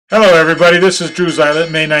Hello everybody, this is Drew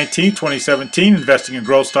Zylant, May 19, 2017. Investing in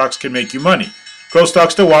growth stocks can make you money. Growth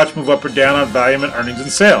stocks to watch move up or down on volume and earnings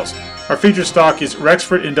and sales. Our featured stock is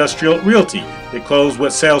REXR Industrial Realty. It closed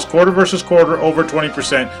with sales quarter versus quarter over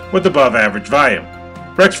 20% with above average volume.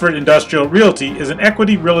 REXR Industrial Realty is an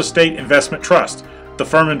equity real estate investment trust. The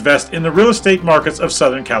firm invests in the real estate markets of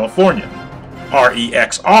Southern California.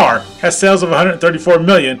 REXR has sales of $134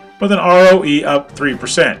 million with an ROE of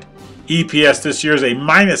 3%. EPS this year is a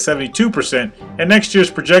minus 72%, and next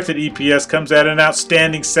year's projected EPS comes at an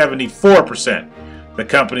outstanding 74%. The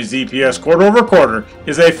company's EPS quarter over quarter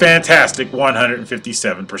is a fantastic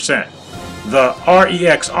 157%. The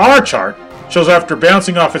REXR chart shows after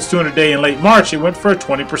bouncing off its 200-day in late March, it went for a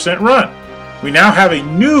 20% run. We now have a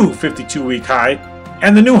new 52-week high,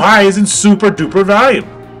 and the new high is in super duper value.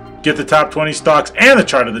 Get the top 20 stocks and the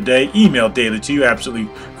chart of the day emailed daily to you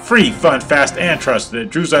absolutely free, fun, fast, and trusted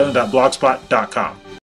at drewzylant.blogspot.com.